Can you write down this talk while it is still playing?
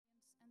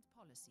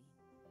policy.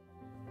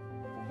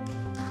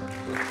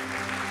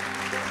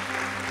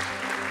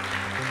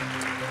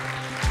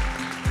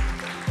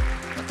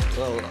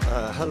 Well,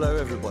 hello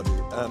everybody.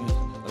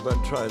 I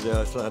won't try the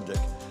Icelandic.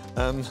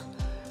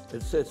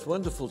 It's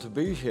wonderful to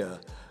be here,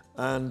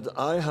 and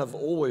I have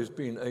always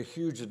been a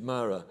huge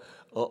admirer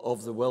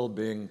of the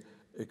Wellbeing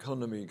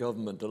Economy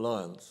Government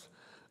Alliance.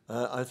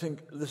 I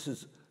think this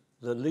is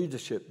the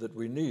leadership that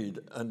we need,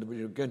 and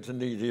we're going to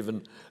need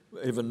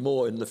even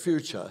more in the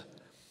future.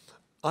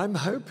 I'm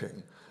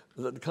hoping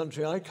that the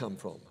country I come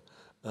from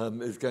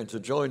is going to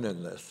join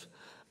in this.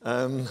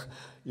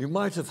 You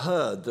might have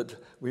heard that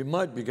we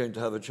might be going to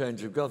have a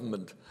change of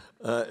government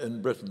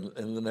in Britain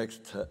in the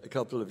next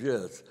couple of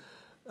years.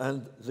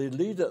 And the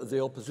leader of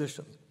the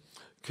opposition,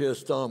 Keir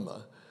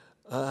Starmer,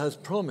 has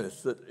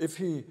promised that if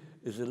he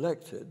is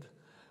elected,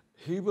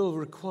 he will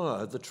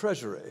require the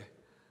Treasury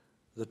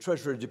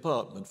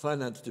Department,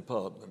 Finance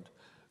Department,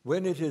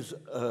 when it is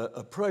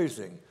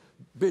appraising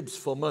bids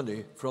for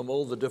money from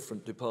all the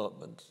different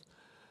departments,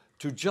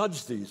 to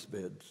judge these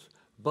bids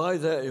by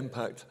their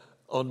impact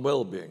on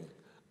well-being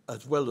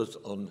as well as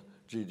on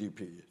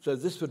GDP. So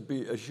this would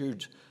be a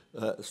huge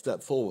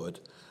step forward.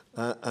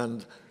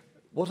 And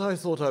what I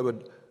thought I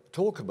would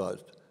talk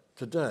about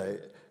today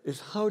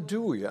is how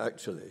do we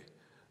actually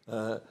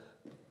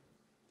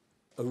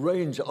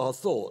arrange our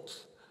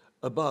thoughts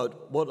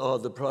about what are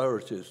the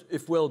priorities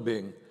if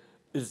well-being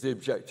is the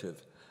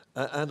objective.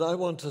 And I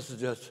want to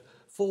suggest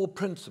 4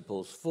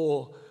 principles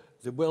for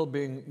the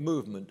well-being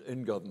movement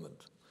in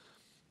government.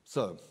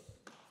 So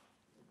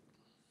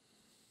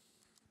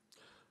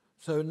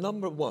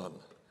number 1,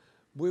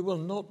 we will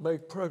not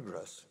make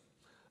progress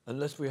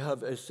unless we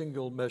have a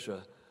single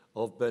measure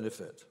of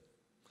benefit.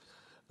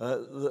 There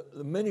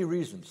are many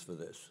reasons for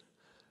this.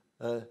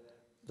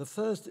 The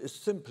first is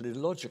simply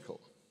logical,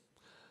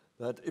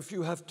 that if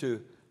you have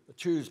to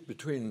choose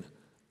between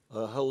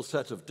a whole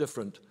set of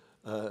different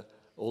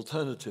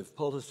alternative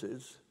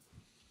policies,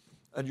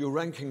 and you're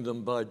ranking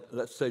them by,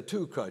 let's say,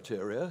 2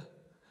 criteria,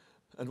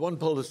 and one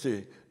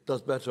policy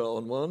does better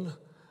on one,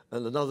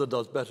 and another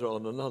does better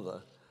on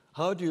another,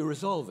 how do you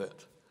resolve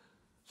it?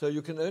 So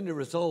you can only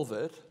resolve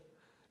it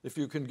if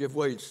you can give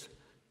weights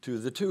to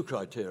the 2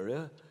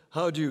 criteria.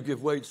 How do you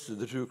give weights to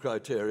the 2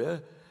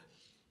 criteria?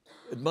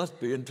 It must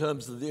be in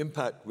terms of the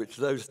impact which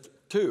those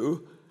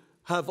 2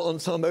 have on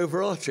some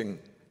overarching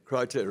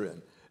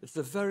criterion. It's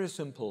a very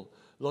simple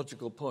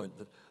logical point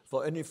that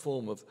for any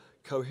form of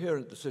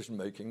coherent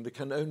decision-making, there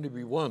can only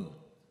be one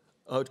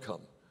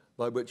outcome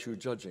by which you're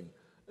judging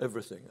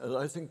everything. And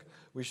I think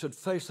we should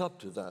face up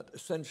to that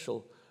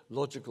essential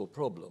logical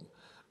problem.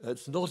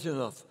 It's not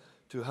enough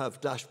to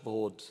have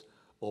dashboards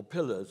or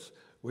pillars.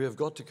 We have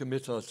got to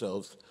commit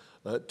ourselves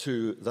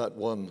to that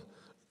one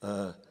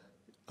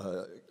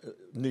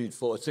need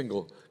for a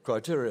single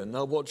criterion.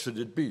 Now, what should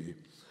it be?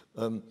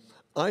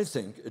 I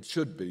think it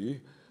should be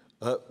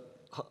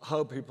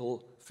how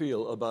people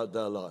feel about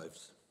their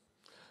lives.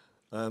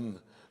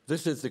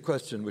 This is the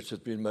question which has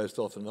been most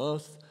often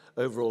asked.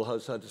 Overall, how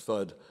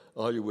satisfied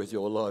are you with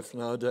your life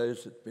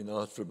nowadays? It's been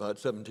asked for about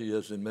 70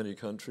 years in many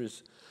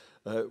countries.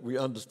 We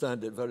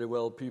understand it very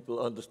well. People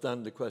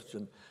understand the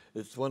question.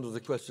 It's one of the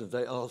questions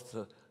they ask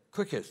the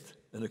quickest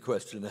in a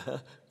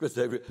questionnaire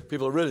because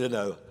people really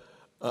know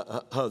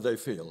how they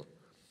feel.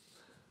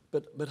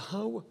 But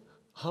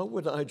how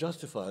would I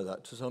justify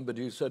that to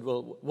somebody who said,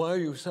 well, why are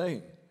you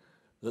saying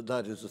that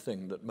that is the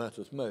thing that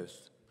matters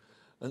most?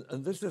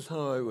 And this is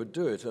how I would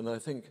do it, and I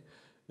think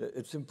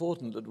it's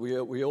important that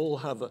we all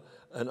have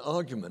an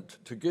argument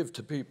to give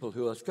to people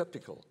who are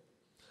skeptical.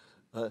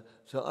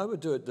 So I would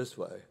do it this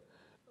way.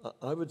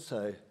 I would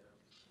say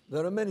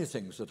there are many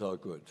things that are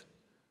good.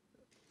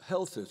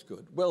 Health is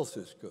good, wealth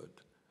is good,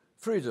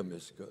 freedom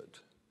is good.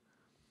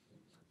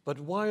 But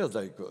why are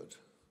they good?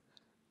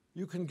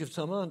 You can give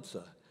some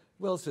answer.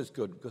 Wealth is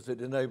good because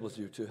it enables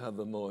you to have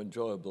a more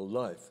enjoyable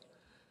life.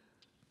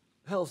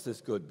 Health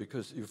is good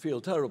because you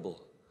feel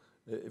terrible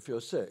if you're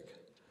sick.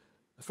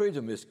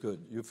 Freedom is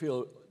good. You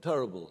feel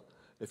terrible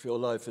if your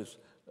life is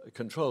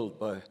controlled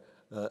by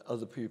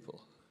other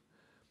people.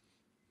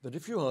 But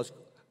if you ask,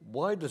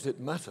 why does it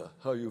matter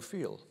how you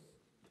feel?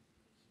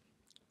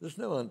 There's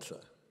no answer.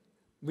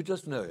 We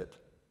just know it.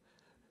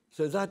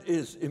 So that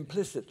is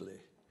implicitly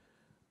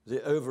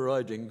the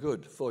overriding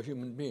good for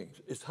human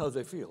beings. It's how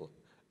they feel.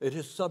 It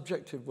is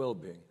subjective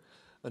well-being.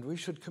 And we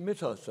should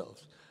commit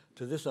ourselves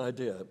to this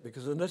idea,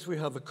 because unless we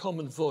have a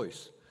common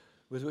voice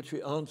with which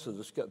we answer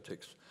the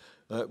skeptics,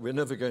 we're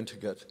never going to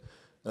get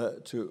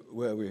to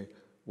where we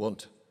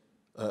want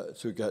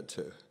to get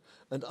to.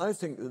 And I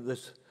think that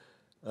this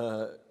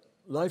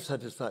life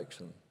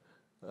satisfaction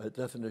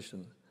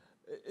definition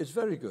is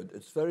very good.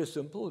 It's very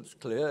simple. It's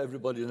clear.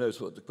 Everybody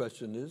knows what the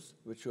question is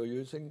which you're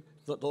using.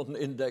 It's not an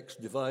index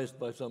devised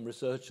by some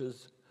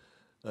researchers.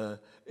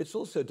 It's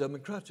also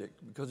democratic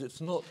because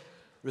it's not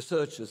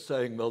researchers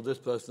saying, well, this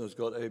person has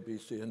got A, B,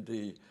 C, and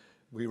D.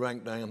 We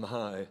rank them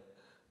high.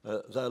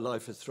 Their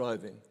life is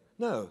thriving.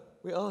 No,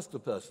 we ask the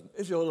person,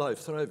 is your life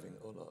thriving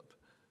or not?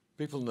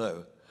 People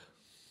know.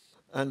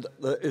 And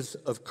there is,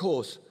 of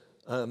course,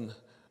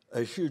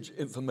 a huge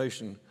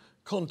information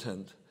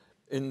content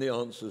in the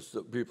answers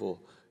that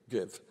people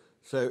give.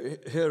 So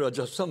here are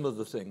just some of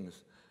the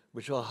things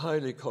which are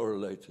highly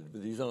correlated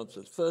with these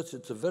answers. First,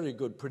 it's a very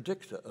good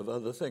predictor of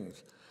other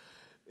things.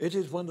 It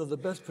is one of the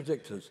best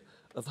predictors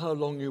of how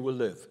long you will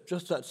live.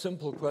 Just that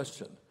simple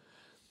question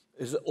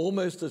is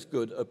almost as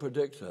good a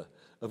predictor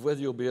of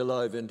whether you'll be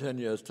alive in 10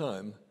 years'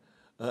 time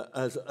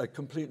as a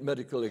complete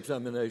medical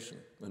examination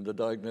and a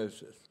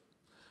diagnosis.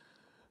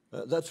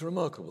 That's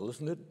remarkable,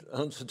 isn't it?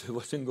 Answer to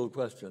a single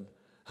question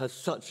has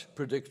such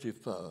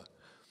predictive power.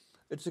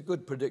 It's a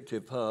good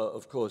predictive power,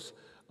 of course,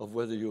 of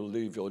whether you'll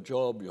leave your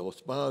job, your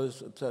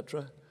spouse,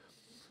 etc.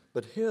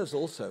 But here's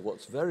also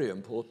what's very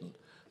important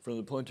from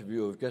the point of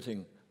view of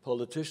getting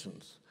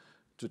politicians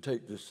to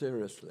take this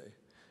seriously.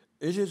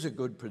 It is a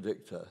good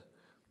predictor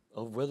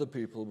of whether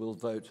people will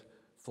vote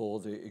for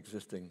the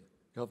existing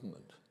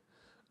government.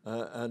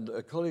 And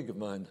a colleague of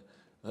mine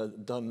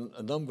had done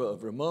a number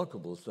of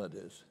remarkable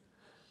studies,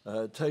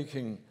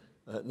 taking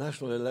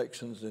national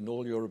elections in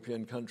all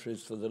European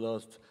countries for the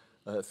last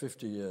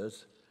 50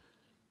 years,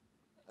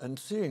 and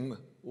seeing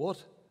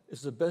what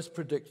is the best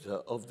predictor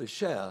of the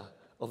share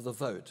of the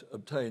vote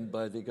obtained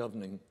by the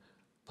governing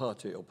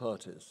party or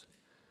parties.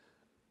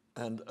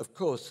 And of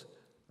course,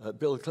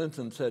 Bill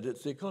Clinton said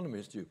it's the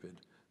economy stupid.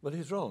 But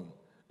he's wrong.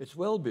 It's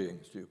well-being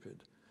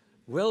stupid.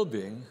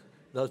 Well-being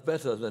does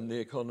better than the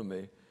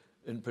economy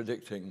in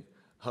predicting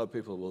how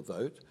people will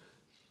vote,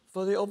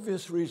 for the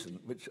obvious reason,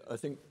 which I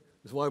think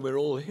is why we're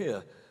all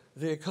here.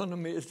 The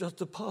economy is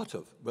just a part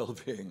of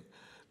well-being,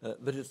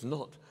 but it's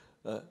not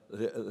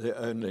the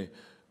only,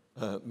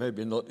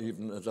 maybe not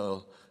even, as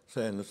I'll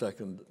say in a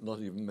second, not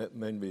even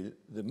maybe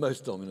the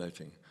most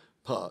dominating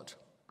part.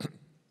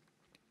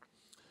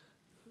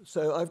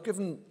 So I've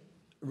given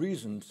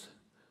reasons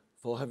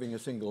for having a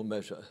single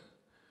measure,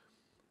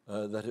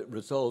 that it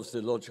resolves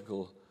the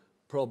logical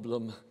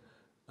problem,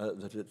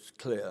 that it's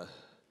clear.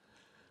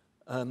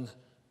 And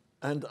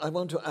I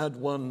want to add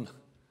one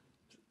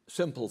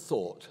simple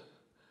thought,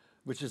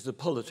 which is the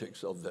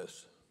politics of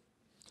this.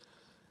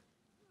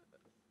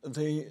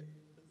 The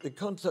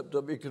concept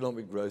of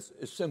economic growth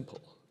is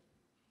simple.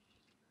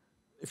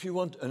 If you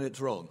want, and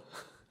it's wrong,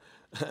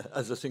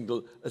 as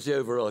the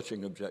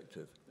overarching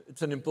objective.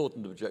 It's an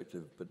important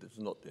objective, but it's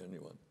not the only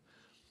one.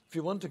 If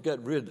you want to get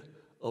rid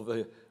of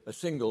a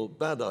single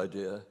bad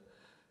idea,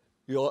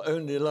 you're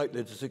only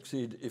likely to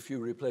succeed if you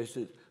replace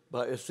it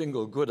by a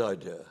single good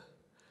idea.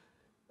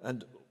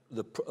 And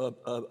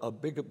a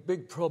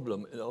big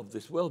problem of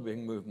this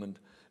well-being movement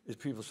is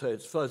people say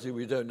it's fuzzy,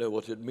 we don't know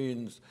what it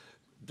means.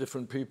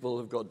 Different people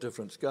have got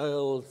different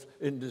scales,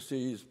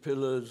 indices,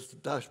 pillars,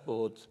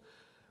 dashboards.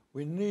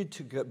 We need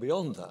to get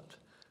beyond that.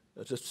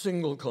 It's a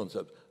single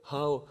concept.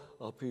 How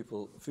are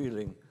people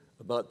feeling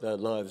about their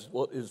lives?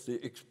 What is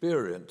the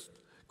experienced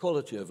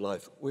quality of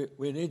life?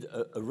 We need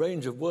a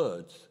range of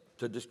words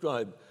to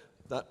describe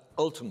that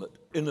ultimate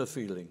inner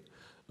feeling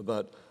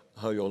about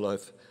how your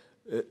life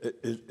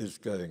is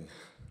going.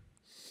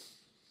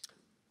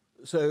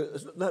 So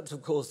that's,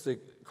 of course, the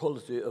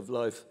quality of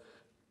life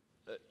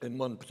in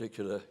one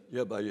particular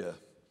year by year.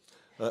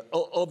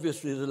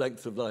 Obviously, the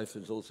length of life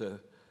is also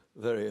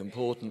very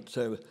important.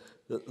 So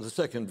the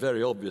second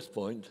very obvious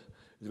point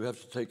is we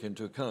have to take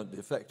into account the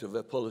effect of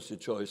a policy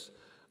choice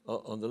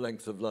on the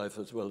length of life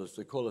as well as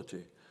the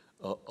quality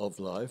of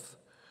life.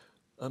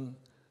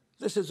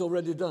 This is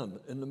already done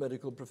in the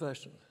medical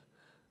profession.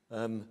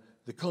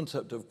 The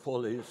concept of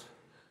QALYs,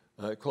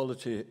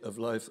 quality of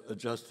life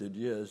adjusted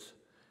years,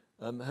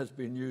 has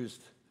been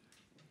used,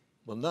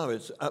 well, now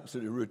it's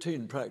absolutely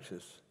routine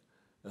practice,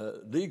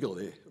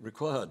 legally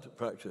required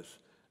practice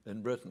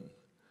in Britain.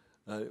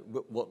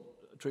 What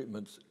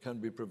treatments can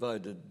be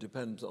provided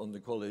depends on the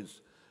QALYs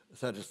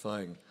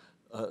satisfying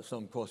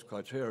some cost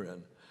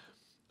criterion.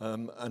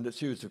 And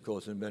it's used, of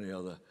course, in many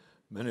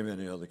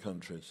other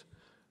countries.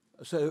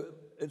 So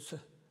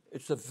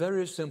it's a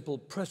very simple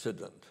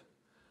precedent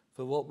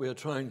for what we're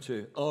trying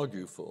to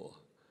argue for.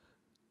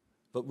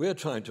 But we're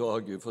trying to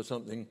argue for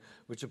something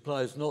which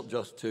applies not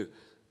just to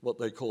what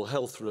they call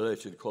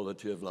health-related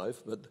quality of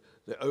life, but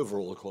the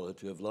overall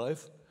quality of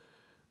life.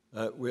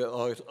 We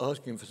are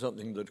asking for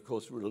something that, of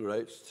course,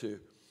 relates to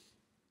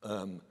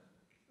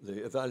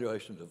the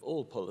evaluation of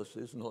all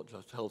policies, not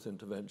just health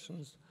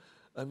interventions.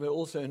 And we're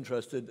also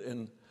interested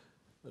in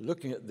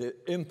looking at the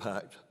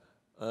impact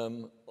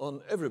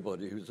on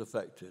everybody who's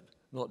affected,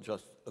 not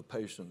just a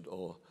patient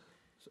or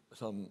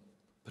some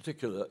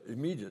particular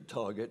immediate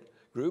target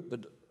group,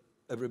 but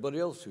everybody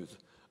else who's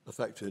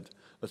affected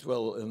as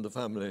well in the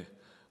family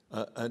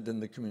and in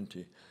the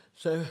community.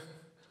 So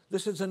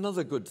this is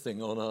another good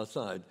thing on our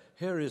side.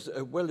 Here is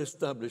a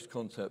well-established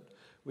concept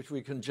which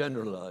we can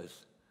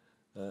generalize.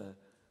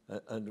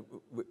 And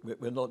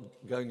we're not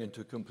going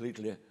into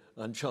completely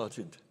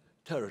uncharted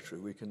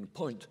territory. We can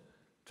point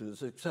to the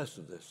success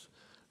of this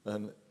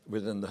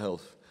within the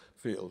health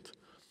field.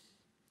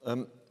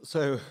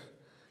 So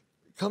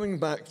coming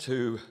back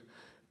to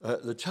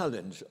the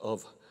challenge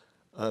of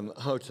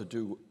how to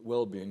do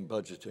well-being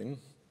budgeting,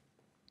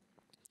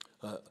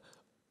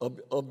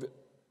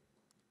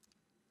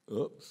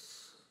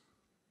 Oops.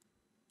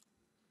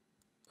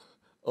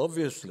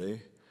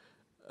 Obviously,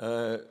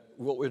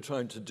 what we're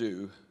trying to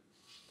do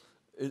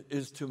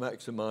is to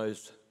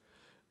maximize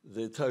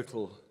the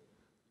total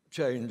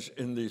change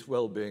in these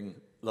well-being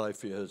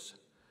life years,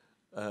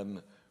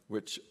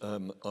 which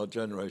are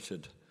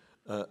generated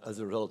as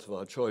a result of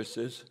our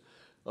choices.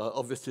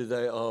 Obviously,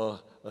 they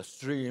are a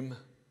stream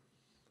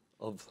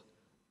of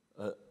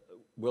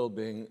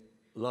well-being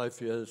life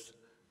years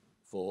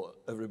for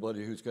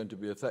everybody who's going to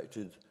be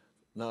affected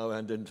now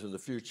and into the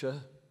future.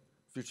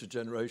 Future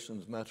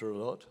generations matter a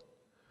lot.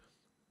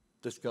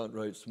 Discount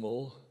rate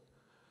small.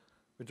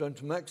 We're trying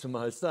to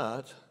maximize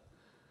that,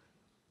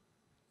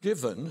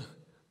 given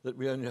that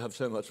we only have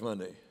so much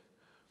money.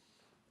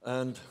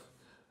 And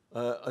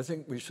I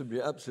think we should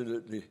be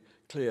absolutely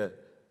clear.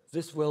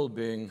 This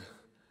well-being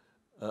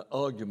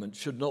argument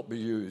should not be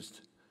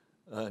used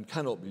and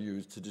cannot be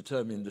used to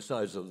determine the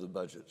size of the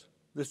budget.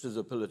 This is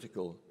a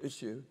political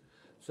issue.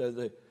 So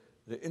the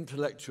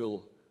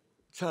intellectual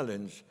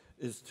challenge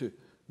is to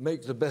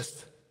make the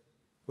best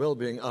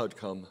well-being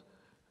outcome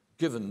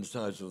given the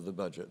size of the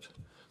budget.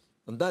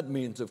 And that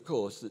means, of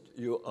course, that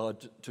you are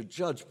to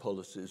judge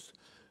policies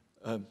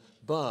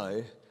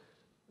by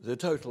the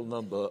total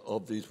number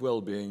of these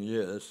well-being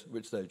years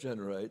which they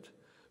generate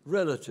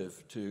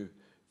relative to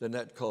the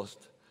net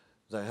cost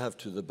they have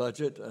to the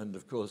budget. And,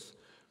 of course,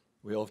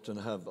 we often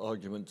have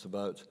arguments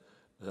about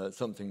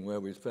something where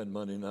we spend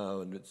money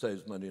now and it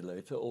saves money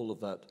later. All of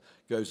that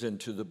goes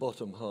into the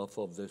bottom half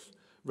of this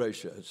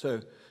ratio.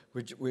 So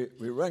we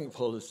rank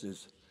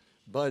policies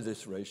by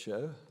this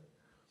ratio,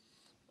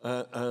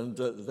 and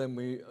then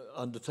we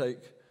undertake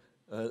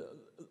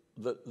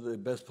the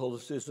best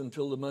policies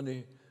until the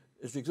money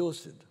is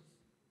exhausted.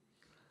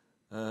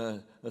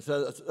 And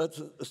so that's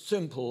a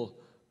simple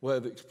way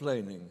of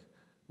explaining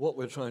what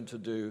we're trying to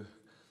do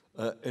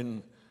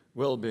in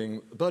well-being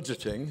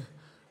budgeting.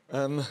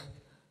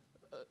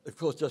 Of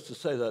course, just to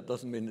say that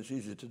doesn't mean it's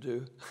easy to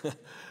do.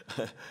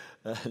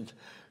 And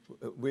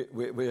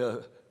we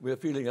are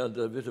feeling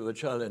under a bit of a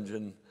challenge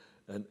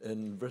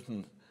in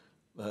Britain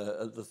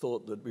at the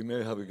thought that we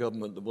may have a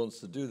government that wants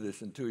to do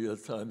this in 2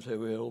 years' time, so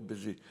we're all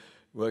busy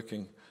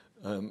working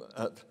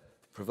at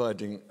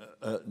providing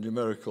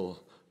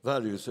numerical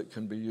values that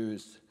can be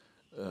used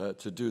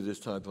to do this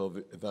type of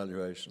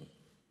evaluation.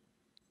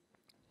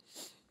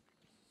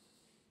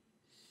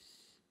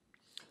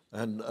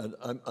 And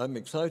I'm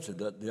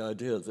excited at the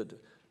idea that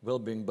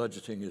well-being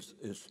budgeting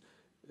is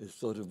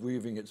sort of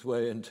weaving its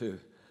way into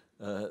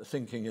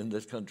thinking in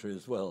this country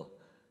as well.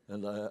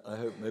 And I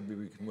hope maybe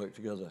we can work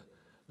together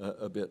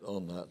a bit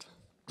on that.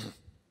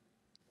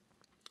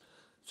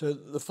 So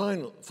the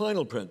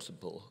final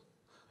principle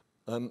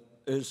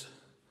is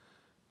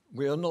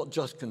we are not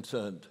just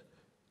concerned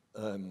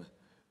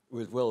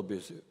with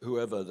well-being,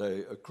 whoever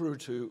they accrue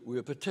to. We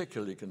are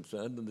particularly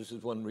concerned, and this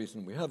is one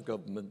reason we have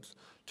governments,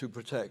 to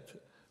protect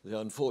the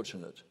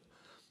unfortunate.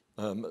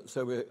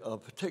 So we are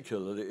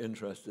particularly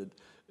interested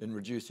in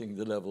reducing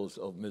the levels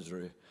of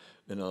misery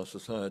in our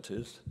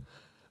societies.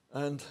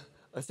 And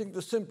I think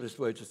the simplest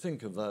way to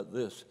think about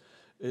this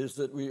is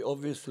that we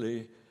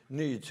obviously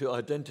need to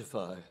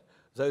identify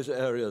those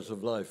areas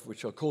of life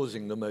which are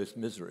causing the most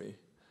misery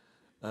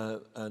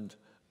and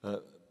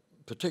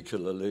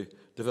particularly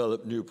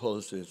develop new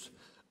policies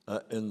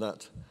in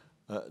that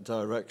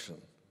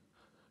direction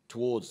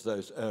towards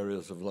those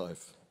areas of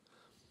life.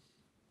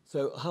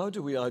 So how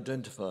do we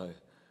identify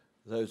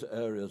those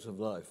areas of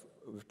life?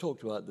 We've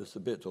talked about this a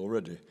bit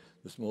already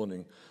this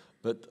morning,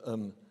 but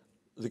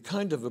the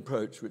kind of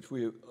approach which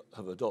we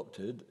have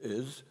adopted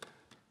is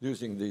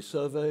using these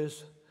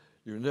surveys.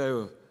 You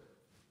know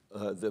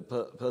the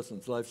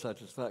person's life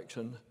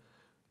satisfaction.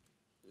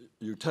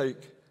 You take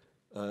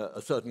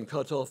a certain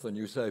cutoff and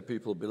you say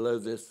people below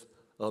this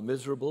are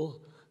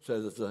miserable,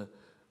 so there's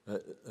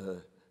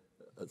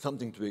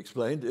something to be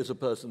explained. Is a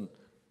person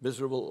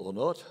miserable or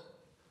not?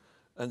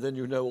 And then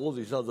you know all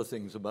these other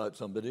things about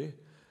somebody,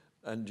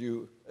 and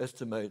you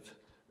estimate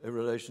a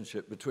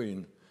relationship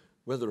between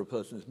whether a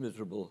person is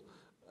miserable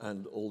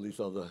and all these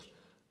other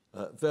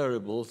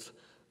variables.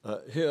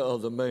 Here are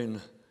the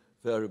main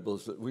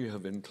variables that we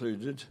have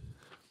included.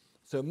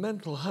 So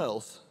mental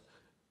health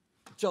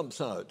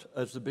jumps out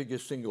as the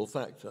biggest single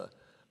factor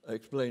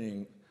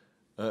explaining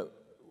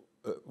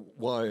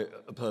why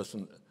a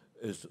person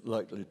is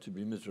likely to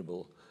be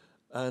miserable.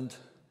 And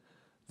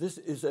this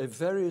is a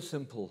very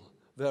simple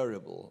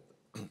variable.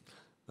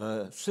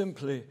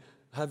 Simply,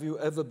 have you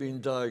ever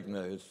been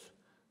diagnosed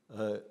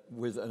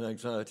with an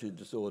anxiety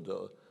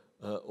disorder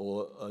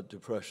or a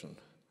depression?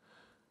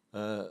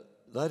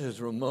 That is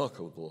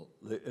remarkable,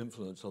 the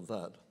influence of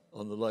that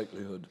on the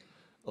likelihood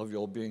of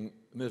your being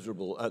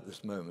miserable at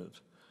this moment.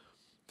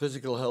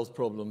 Physical health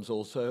problems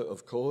also,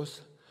 of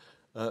course.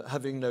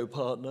 Having no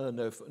partner,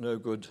 no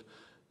good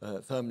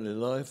family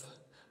life,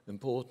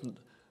 important.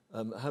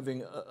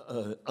 Having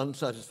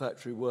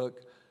unsatisfactory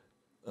work,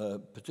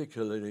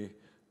 particularly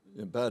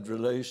in bad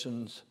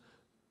relations,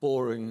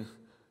 boring,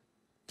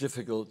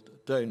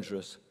 difficult,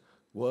 dangerous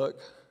work,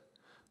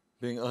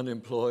 being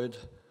unemployed,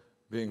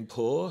 being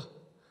poor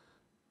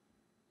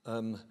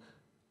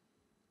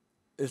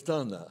is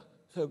down there.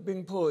 So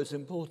being poor is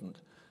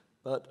important,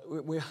 but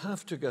we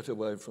have to get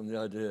away from the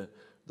idea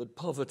that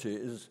poverty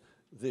is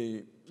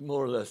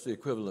more or less the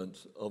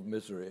equivalent of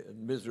misery,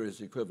 and misery is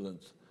the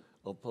equivalent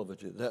of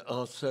poverty. There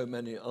are so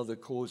many other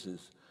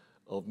causes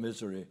of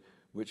misery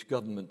which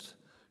government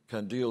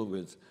can deal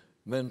with.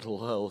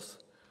 Mental health,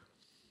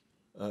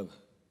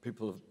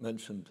 people have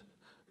mentioned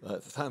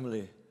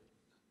family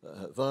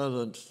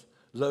violence,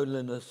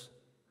 loneliness,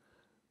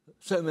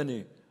 so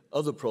many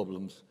other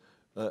problems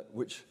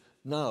which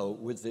now,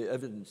 with the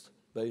evidence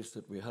base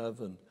that we have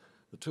and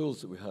the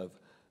tools that we have,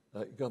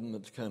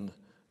 government can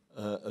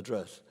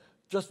address.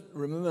 Just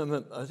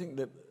remember, I think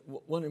that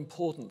one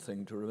important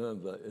thing to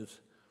remember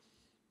is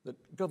that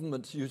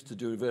governments used to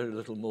do very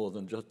little more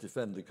than just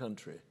defend the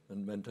country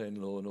and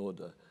maintain law and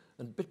order.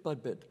 And bit by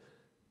bit,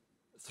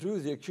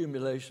 through the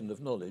accumulation of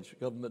knowledge,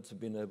 governments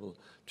have been able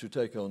to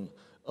take on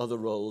other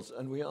roles,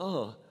 and we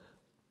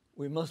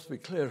must be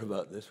clear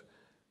about this,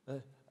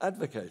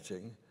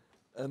 advocating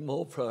a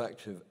more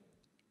proactive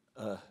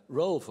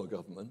role for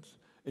governments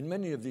in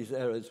many of these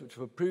areas which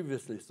were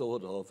previously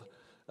thought of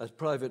as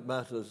private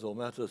matters or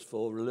matters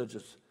for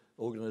religious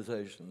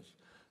organizations.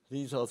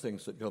 These are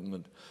things that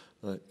government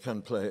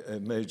can play a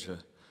major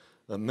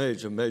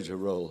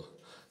role.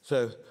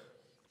 So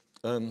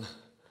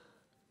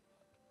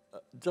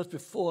just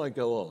before I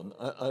go on,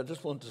 I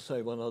just want to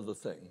say one other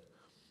thing.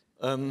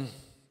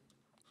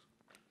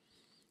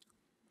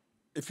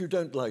 If you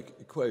don't like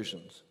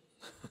equations,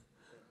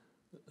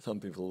 some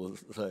people will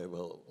say,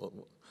 well,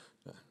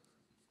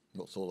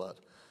 what's all that?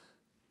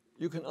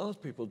 You can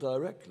ask people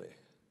directly,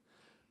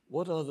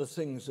 what are the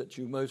things that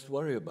you most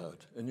worry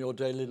about in your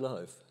daily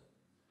life?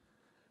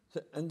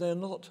 And they're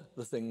not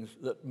the things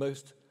that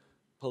most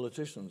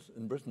politicians,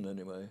 in Britain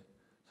anyway,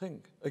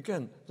 think.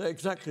 Again, they're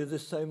exactly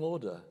this same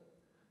order.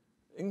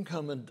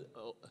 Income and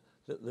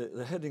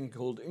the heading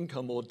called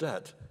income or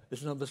debt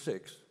is number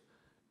 6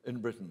 in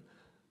Britain.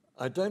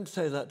 I don't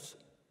say that's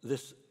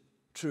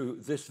true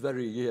this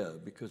very year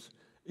because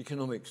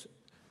economics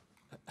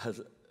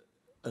has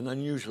an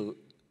unusual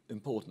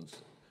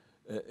importance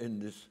in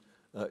this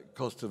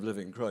cost of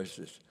living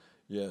crisis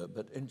year.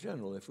 But in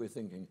general, if we're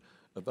thinking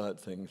about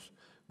things,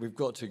 we've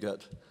got to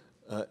get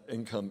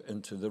income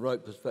into the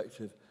right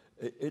perspective.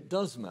 It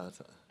does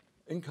matter.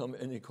 Income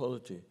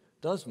inequality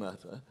does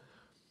matter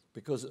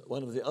because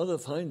one of the other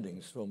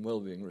findings from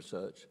wellbeing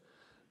research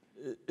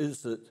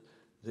is that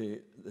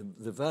the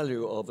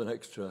value of an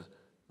extra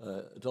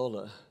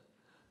dollar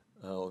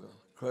or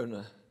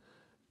krona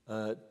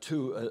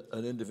to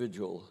an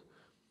individual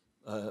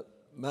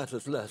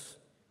matters less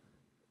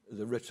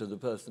the richer the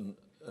person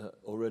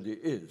already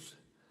is.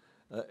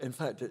 In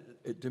fact,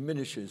 it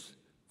diminishes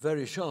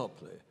very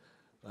sharply.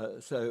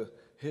 So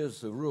here's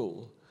the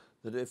rule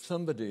that if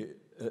somebody,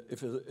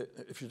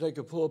 if you take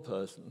a poor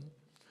person,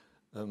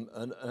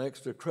 an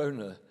extra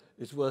krona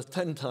is worth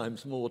 10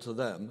 times more to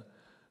them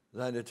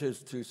than it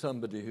is to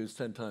somebody who's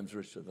 10 times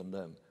richer than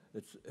them.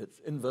 It's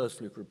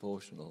inversely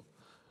proportional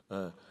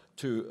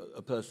to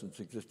a person's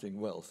existing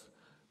wealth,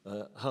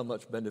 how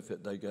much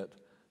benefit they get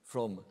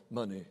from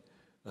money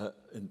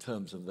in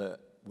terms of their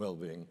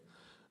well-being.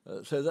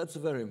 So that's a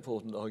very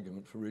important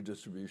argument for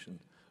redistribution.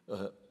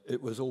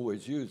 It was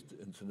always used,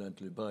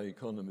 incidentally, by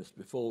economists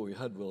before we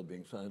had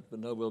well-being science, but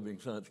now well-being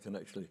science can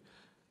actually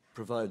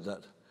provide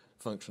that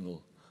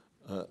functional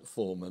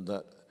form and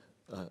that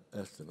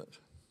estimate.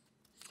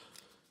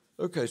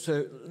 Okay,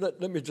 so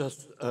let me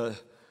just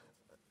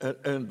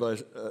end by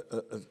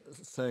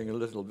saying a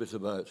little bit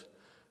about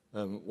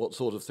what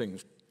sort of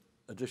things,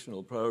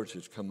 additional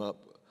priorities come up.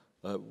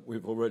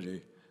 We've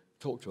already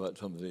talked about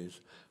some of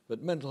these,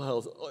 but mental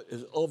health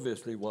is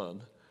obviously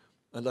one,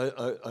 and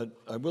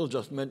I will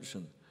just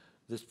mention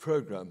this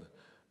program,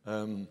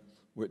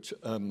 which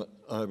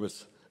I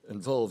was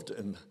involved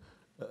in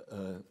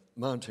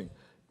mounting.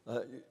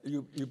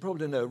 You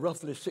probably know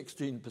roughly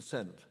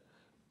 16%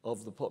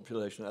 of the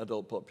population,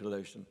 adult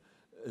population,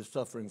 is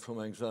suffering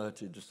from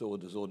anxiety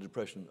disorders or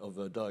depression of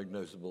a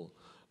diagnosable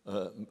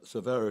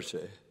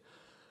severity.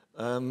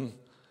 And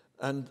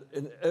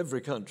in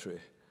every country,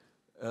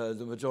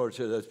 the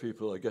majority of those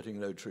people are getting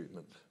no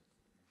treatment.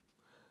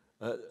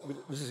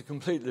 This is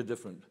completely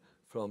different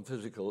from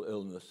physical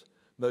illness,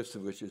 most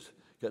of which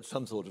get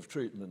some sort of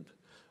treatment.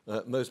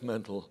 Most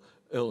mental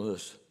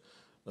illness,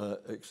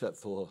 except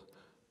for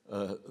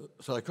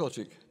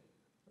psychotic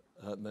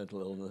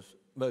mental illness,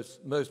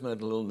 most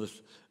mental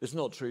illness is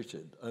not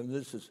treated. And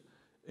this is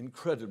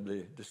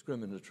incredibly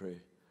discriminatory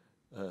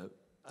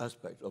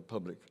aspect of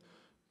public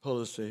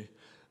policy.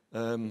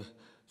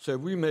 So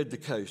we made the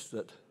case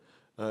that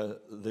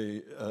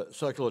the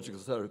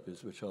psychological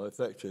therapies, which are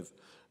effective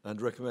and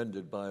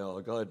recommended by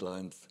our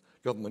guidelines,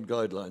 government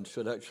guidelines,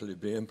 should actually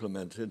be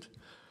implemented.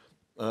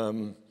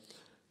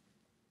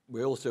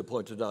 We also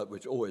pointed out,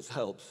 which always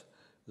helps,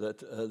 that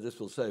this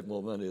will save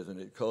more money than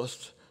it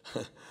costs.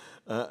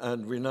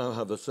 And we now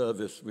have a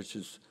service which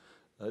is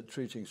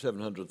treating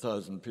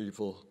 700,000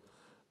 people.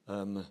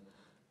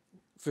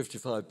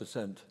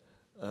 55%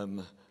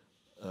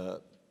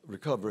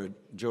 recovery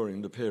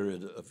during the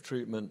period of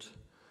treatment,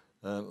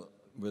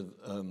 with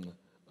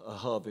a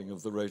halving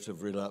of the rate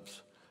of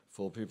relapse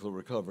for people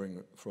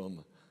recovering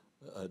from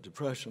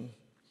depression.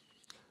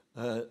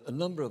 A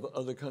number of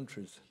other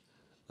countries,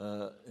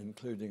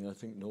 including, I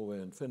think, Norway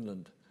and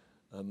Finland,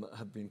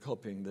 have been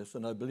copying this,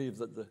 and I believe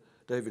that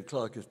David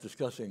Clark is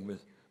discussing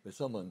with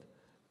someone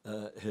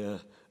here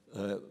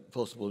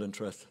possible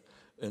interest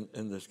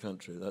in this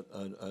country. That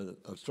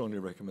I strongly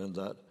recommend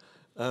that.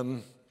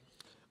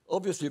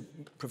 Obviously,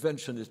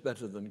 prevention is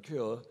better than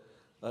cure,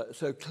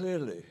 so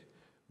clearly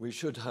we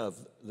should have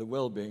the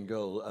well-being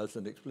goal as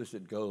an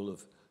explicit goal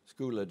of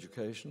school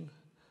education,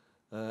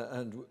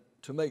 and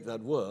to make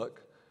that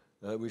work,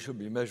 we should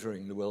be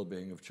measuring the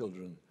well-being of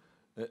children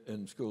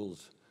in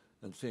schools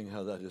and seeing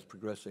how that is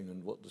progressing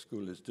and what the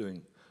school is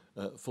doing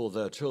for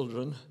their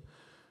children.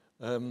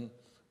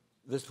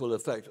 This will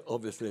affect,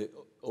 obviously,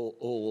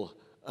 all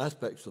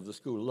aspects of the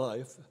school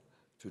life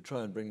to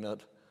try and bring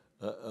that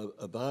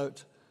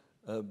about,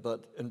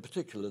 but in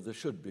particular, there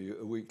should be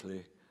a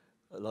weekly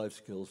life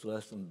skills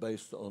lesson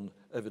based on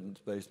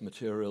evidence-based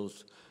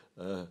materials.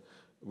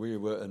 We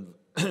were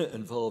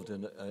involved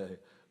in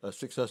a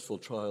successful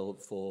trial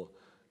for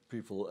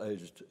people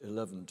aged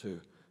 11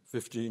 to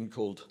 15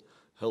 called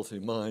Healthy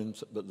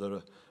Minds, but there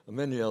are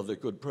many other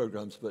good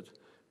programs, but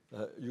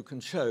you can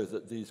show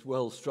that these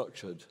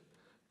well-structured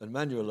and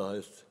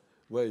manualized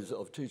ways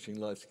of teaching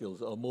life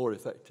skills are more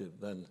effective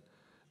than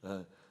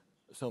a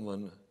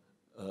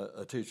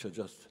teacher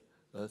just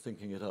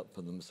thinking it up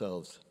for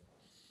themselves.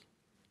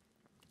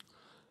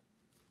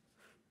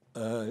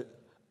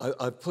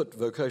 I've put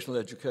vocational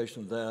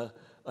education there.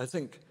 I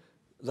think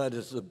that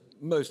is the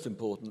most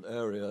important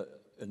area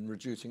in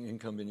reducing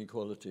income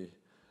inequality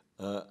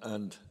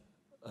and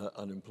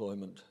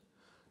unemployment,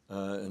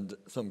 and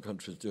some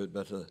countries do it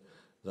better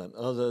than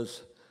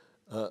others.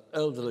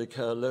 Elderly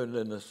care,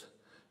 loneliness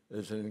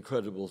is an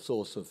incredible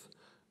source of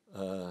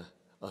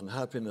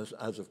unhappiness,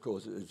 as of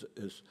course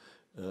is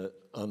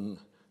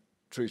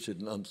untreated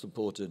and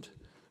unsupported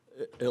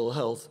ill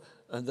health.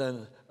 And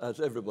then, as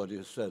everybody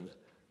has said,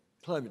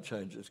 climate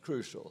change is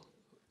crucial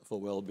for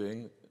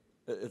well-being.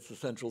 It's a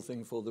central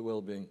thing for the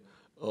well-being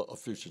of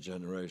future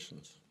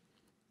generations.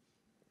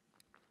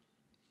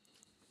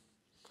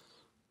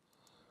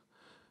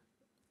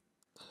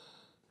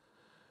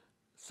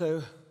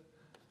 So,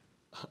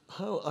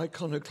 how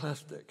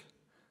iconoclastic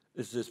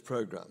is this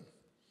program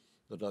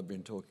that I've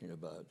been talking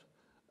about?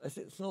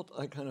 It's not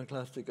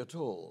iconoclastic at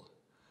all.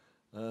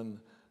 To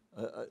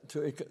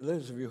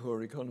those of you who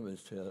are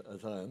economists here,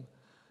 as I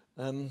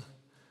am,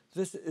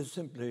 this is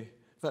simply,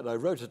 in fact, I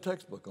wrote a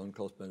textbook on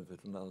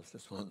cost-benefit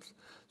analysis once.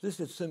 This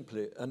is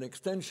simply an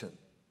extension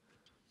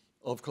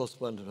of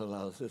cost-benefit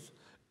analysis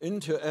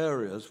into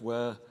areas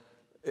where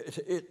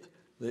the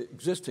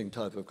existing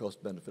type of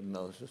cost-benefit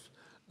analysis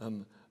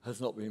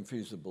has not been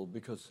feasible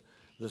because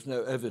there's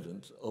no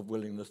evidence of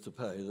willingness to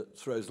pay that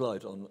throws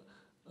light on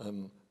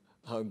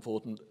how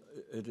important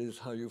it is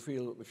how you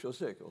feel if you're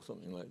sick or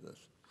something like this.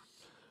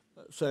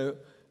 So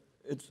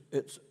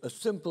it's a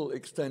simple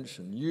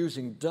extension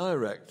using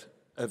direct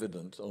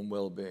evidence on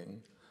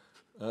well-being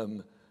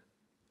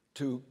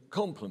to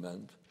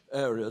complement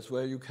areas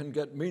where you can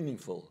get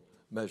meaningful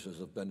measures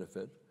of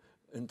benefit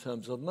in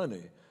terms of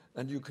money.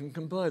 And you can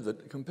compare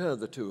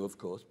the two, of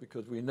course,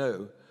 because we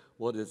know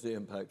what is the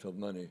impact of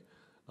money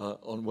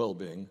on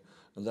well-being,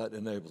 and that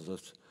enables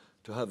us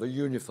to have a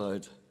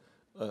unified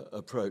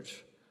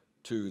approach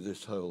to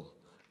this whole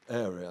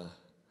area.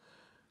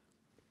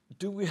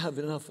 Do we have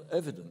enough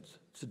evidence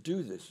to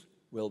do this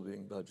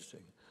well-being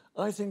budgeting?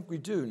 I think we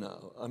do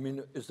now. I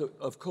mean,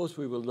 of course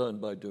we will learn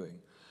by doing.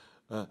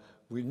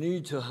 We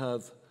need to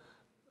have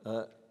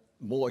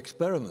more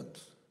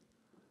experiments.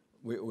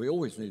 We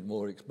always need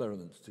more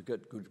experiments to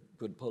get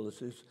good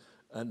policies,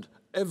 and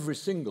every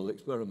single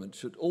experiment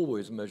should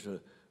always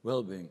measure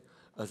well-being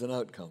as an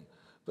outcome.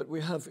 But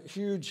we have a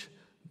huge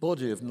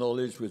body of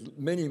knowledge with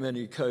many,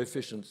 many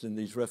coefficients in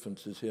these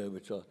references here,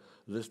 which are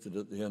listed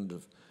at the end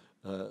of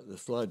the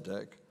slide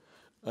deck.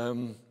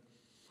 A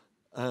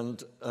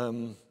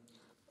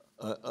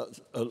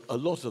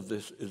lot of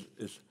this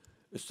is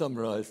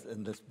summarized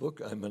in this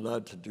book. I'm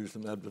allowed to do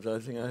some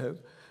advertising, I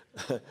hope.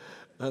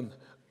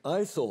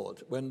 I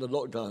thought, when the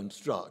lockdown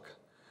struck,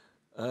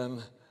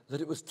 that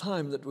it was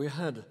time that we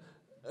had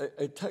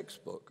a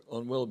textbook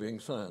on well-being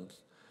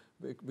science,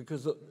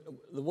 because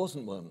there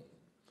wasn't one.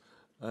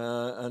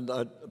 And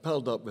I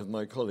palled up with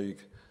my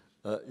colleague,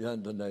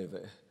 Jan de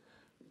Neve,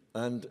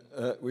 and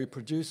we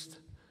produced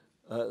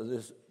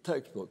this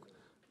textbook,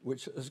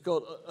 which has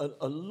got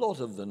a lot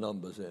of the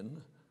numbers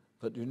in,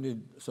 but you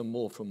need some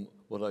more from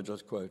what I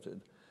just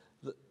quoted,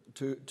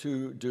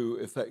 to do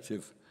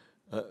effective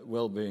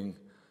well-being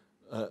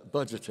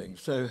budgeting.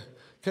 So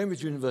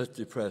Cambridge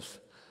University Press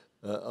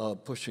are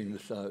pushing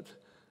this out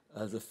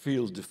as a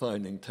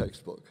field-defining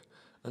textbook.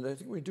 And I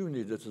think we do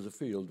need it as a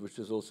field, which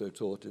is also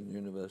taught in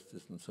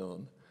universities and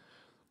so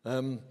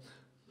on.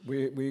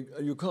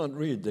 You can't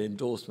read the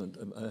endorsement.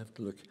 I have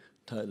to look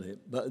tightly.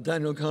 But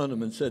Daniel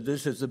Kahneman said,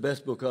 "This is the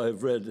best book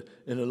I've read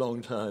in a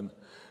long time."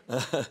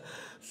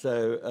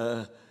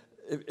 So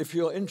if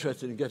you're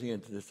interested in getting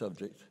into this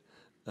subject,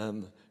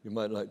 you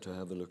might like to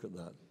have a look at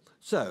that.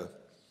 So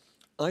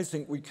I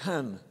think we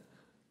can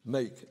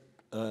make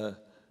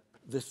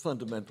this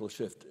fundamental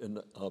shift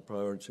in our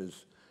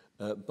priorities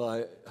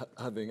by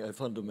having a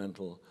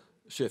fundamental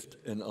shift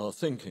in our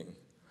thinking,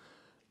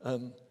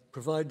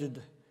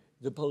 provided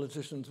the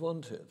politicians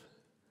want it.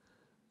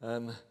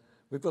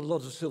 We've got a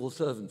lot of civil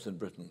servants in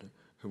Britain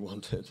who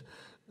want it,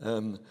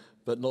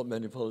 but not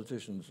many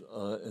politicians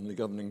are in the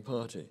governing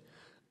party.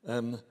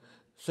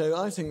 So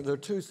I think there are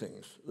two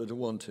things that are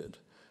wanted.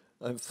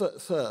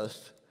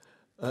 First,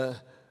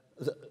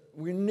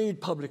 we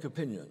need public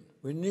opinion.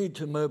 We need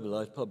to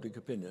mobilize public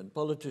opinion.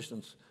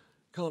 Politicians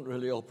can't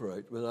really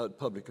operate without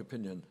public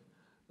opinion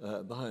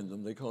behind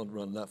them. They can't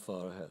run that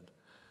far ahead.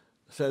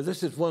 So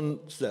this is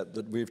one step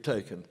that we've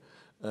taken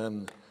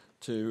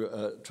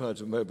to try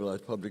to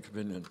mobilize public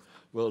opinion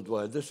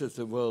worldwide. This is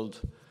the World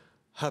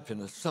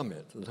Happiness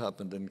Summit that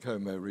happened in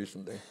Como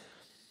recently.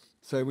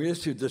 So we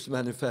issued this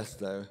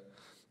manifesto.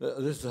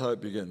 This is how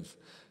it begins.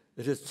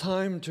 It is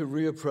time to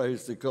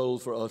reappraise the goal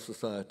for our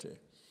society.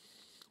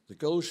 The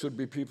goal should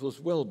be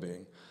people's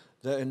well-being,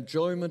 their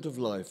enjoyment of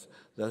life,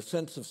 their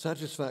sense of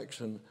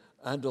satisfaction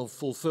and of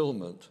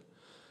fulfillment.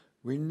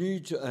 We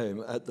need to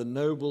aim at the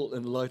noble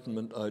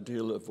Enlightenment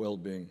ideal of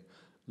well-being.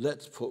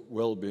 Let's put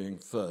well-being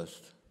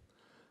first.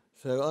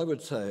 So I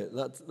would say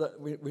that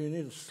we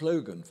need a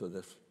slogan for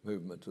this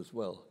movement as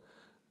well.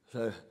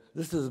 So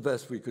this is the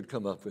best we could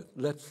come up with.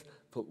 Let's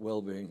put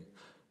well-being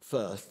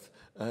first.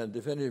 And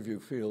if any of you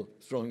feel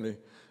strongly,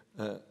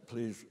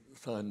 please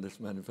sign this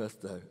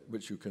manifesto,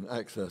 which you can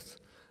access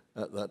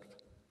at that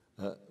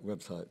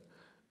website.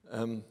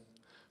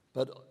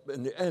 But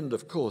in the end,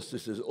 of course,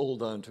 this is all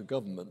down to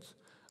governments.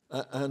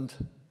 And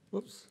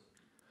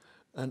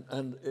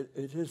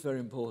it is very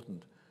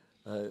important,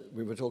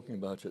 we were talking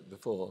about it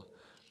before,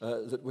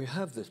 that we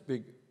have this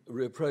big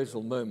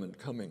reappraisal moment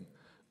coming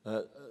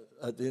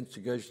at the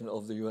instigation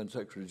of the UN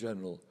Secretary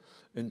General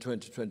in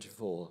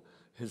 2024,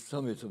 his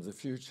Summit of the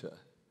Future.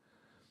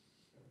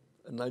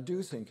 And I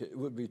do think it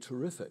would be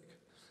terrific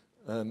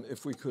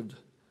if we could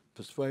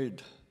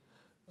persuade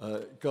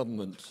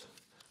governments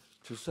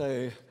to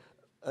say,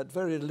 at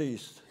very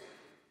least,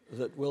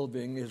 that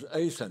well-being is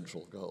a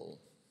central goal,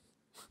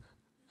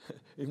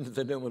 even if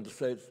they don't want to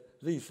say it's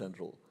the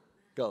central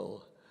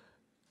goal.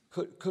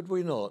 Could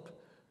we not,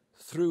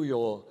 through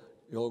your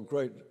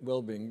great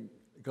well-being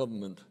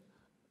government,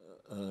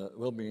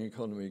 well-being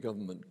economy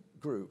government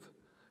group,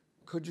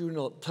 could you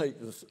not take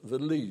the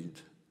lead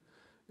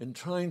in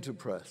trying to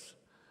press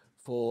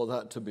for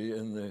that to be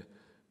in the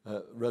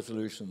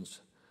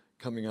resolutions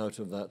coming out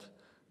of that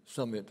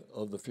Summit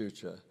of the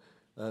Future?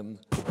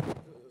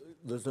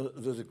 There's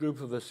a group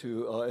of us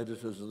who are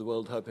editors of the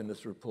World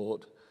Happiness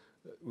Report.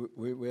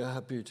 We are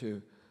happy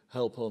to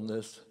help on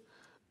this.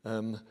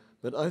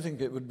 But I think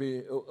it would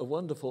be a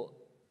wonderful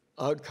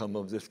outcome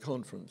of this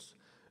conference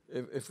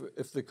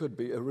if there could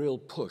be a real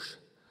push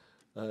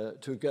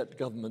to get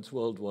governments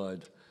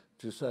worldwide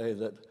to say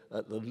that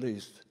at the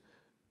least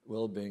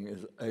well-being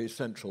is a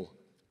central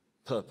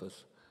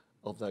purpose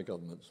of their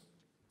governments.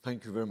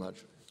 Thank you very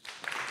much.